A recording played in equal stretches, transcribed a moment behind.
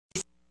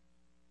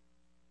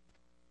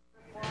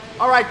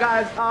All right,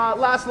 guys.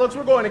 Last looks.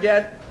 We're going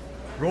again.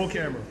 Roll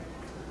camera.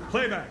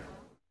 Playback.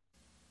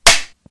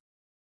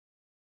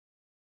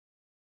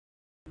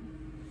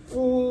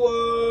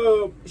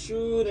 Whoa,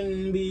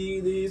 shouldn't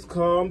be this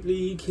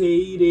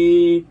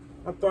complicated.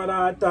 I thought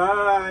I'd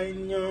die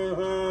in your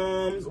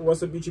arms.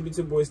 What's up,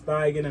 YouTube boy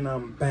STIIEGEN'S, and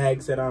I'm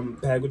back. Said I'm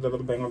back with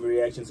another bang of a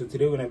reaction. So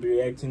today we're gonna be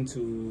reacting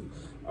to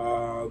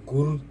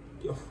Gurudev.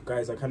 Oh,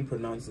 guys, I can't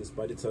pronounce this,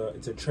 but it's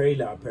a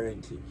trailer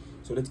apparently.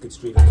 So let's get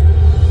straight into it.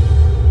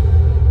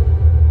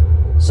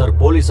 Sir,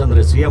 police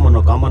andre CM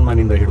anno common man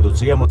inda hididu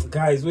CM.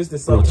 Guys, where's the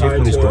subtitle? Chief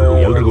Minister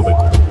ಎಲ್ಲರಿಗೂ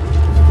ಬೇಕು.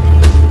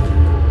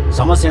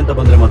 ಸಮಸ್ಯೆ ಅಂತ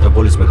ಬಂದ್ರೆ ಮಾತ್ರ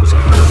police ಬೇಕು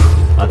sir.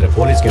 ಆದ್ರೆ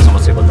ಪೊಲೀಸ್ಗೆ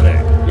ಸಮಸ್ಯೆ ಬಂದ್ರೆ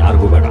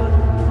ಯಾರಿಗೂ ಬೇಡ.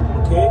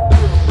 Okay.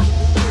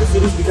 The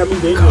city is becoming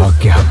dangerous.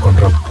 Khaki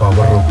ಹಾಕೊಂಡ್ರ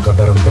power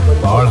ಕದರ್ ಅಂತ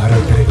ಬಾಳ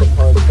ಹರಡ್ತಾರೆ.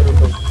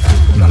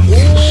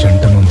 ನಮಗೆ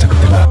ಶಂಟನ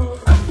ಅನ್ಸಕತ್ತಿಲ್ಲ.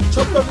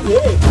 Chopped off his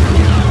head.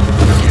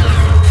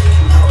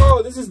 Oh,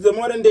 this is the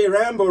modern day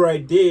Rambo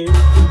right there.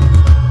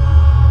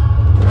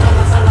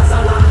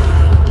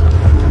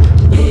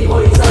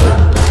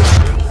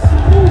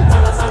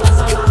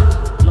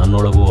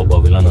 ನನ್ನೊಳಗೂ ಒಬ್ಬ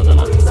ವಿಲನ್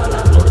ಅದನ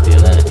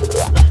ನೋಡ್ತೀಯನೇ.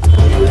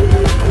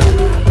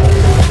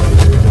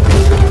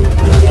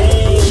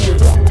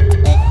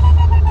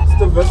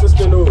 Versus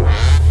Kannada.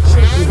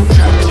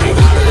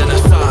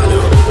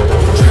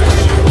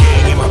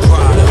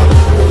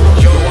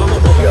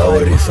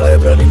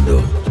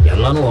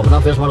 ಎಲ್ಲಾನು ಒಬ್ಬನ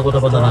ಫೇಸ್ ಮಾಡ್ಕೋತ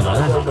ಬಂದನಲ್ಲ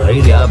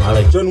ಐಡಿಯಾ ಬಹಳ.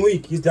 John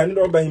Wick, he's done it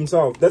all by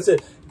himself. That's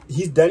it.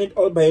 He's done it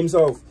all by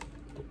himself.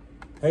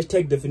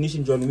 Hashtag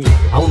definition John Wick.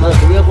 ಅವನ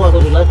ತುಳಿಯಕ್ಕೂ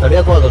ಆಗೋದಿಲ್ಲ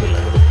ತಡೆಯಕ್ಕೂ ಆಗೋದಿಲ್ಲ.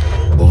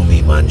 ಭೂಮಿ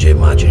ಮಾಂಜೆ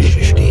ಮಾಜಿ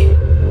ಸೃಷ್ಟಿ.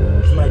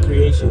 It's my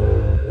creation.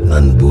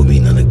 ನನ್ನ ಭೂಮಿ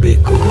ನನಗೆ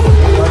ಬೇಕು.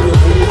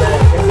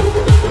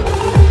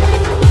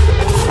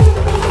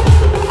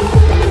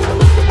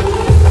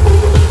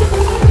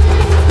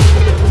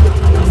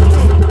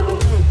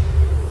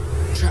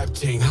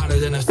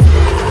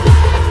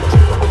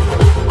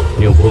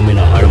 ನೀವು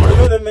ಭೂಮಿನ ಹಾಳು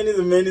ಮಾಡಬೇಕು. The man is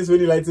a menace when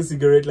he lights a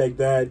cigarette like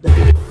that.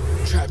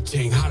 Trap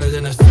ting hotter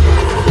than a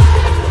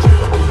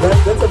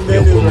That's a menace.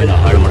 ನೀವು ಭೂಮಿನ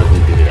ಹಾಳು ಮಾಡಕ್ಕೆ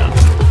ನಿಂತಿದ್ದೀರಾ,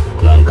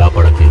 ನಾನು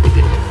ಕಾಪಾಡಕ್ಕೆ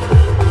ನಿಂತಿದ್ದೀನಿ.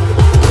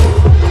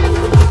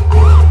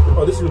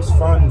 Oh, this looks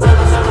fun.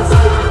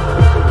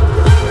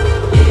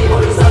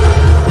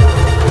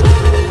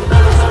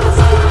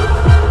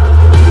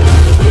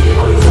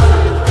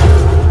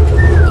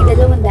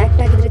 ಇದೆಲ್ಲ ಒಂದು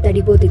ಆಕ್ಟ್ ಆಗಿದ್ರೆ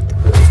ತಡಿಬೋದಿತ್ತು,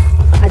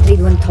 ಆದ್ರೆ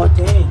ಇದು ಒಂದು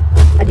ಥಾಟ್,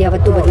 ಅದು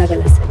ಯಾವತ್ತೂ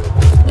ಬದಲಾಗಲ್ಲ ಸರ್.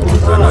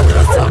 ನನ್ನ ಹತ್ರ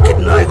ಸಾಕಿದ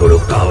ನಾಯಿಗಳು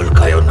ಕಾವಲ್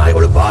ಕಾಯೋ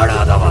ನಾಯಿಗಳು ಬಾಳ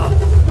ಅದಾವ,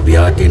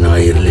 ಬ್ಯಾಟಿ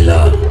ನಾಯಿ ಇರ್ಲಿಲ್ಲ.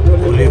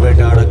 ಹುಲಿ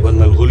ಬೇಟೆ ಆಡಕ್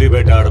ಬಂದ್ಮೇಲೆ ಹುಲಿ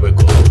ಬೇಟೆ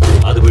ಆಡಬೇಕು,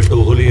 ಅದು ಬಿಟ್ಟು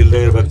ಹುಲಿ ಇಲ್ಲದೆ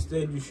ಇರ್ಬೇಕು.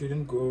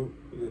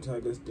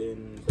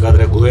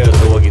 ಆದ್ರೆ ಗುಹೆ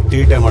ಹತ್ರ ಹೋಗಿ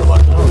ತೀಟೆ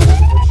ಮಾಡಬಾರ್ದು.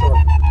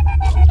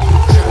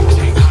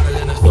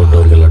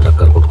 ದೊಡ್ಡವ್ರಿಗೆಲ್ಲ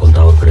ಟಕ್ಕರ್ ಕೊಟ್ಕೊಂತ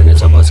ಅವ್ರ ಕಡೆನೆ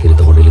ಸಮಾಸ್ಗಿರಿ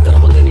ತಗೊಂಡು ಇಲ್ಲಿ ತರ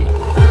ಬಂದೇನಿ.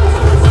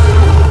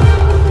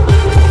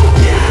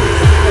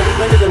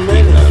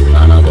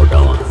 ನಾನಾ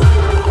ದೊಡ್ಡವ.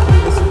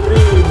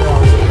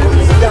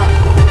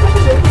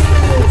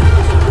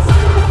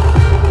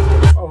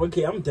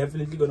 Okay, I'm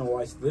definitely gonna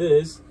watch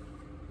this.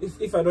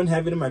 If I don't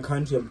have it in my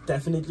country, I'm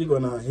definitely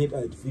gonna hit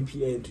a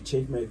VPN to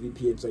change my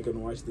VPN so I can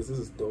watch this. This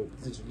is dope.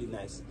 This is really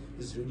nice.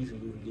 This is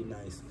really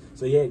nice.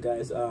 So yeah,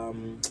 guys,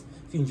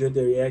 if you enjoyed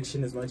the reaction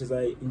as much as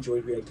I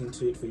enjoyed reacting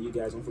to it for you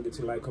guys, don't forget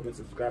to like, comment,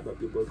 subscribe, help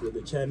your boy grow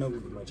the channel.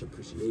 Would be much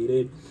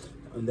appreciated.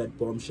 On that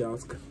bombshell,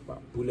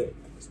 bullet,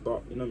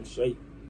 stop. You know I'm straight.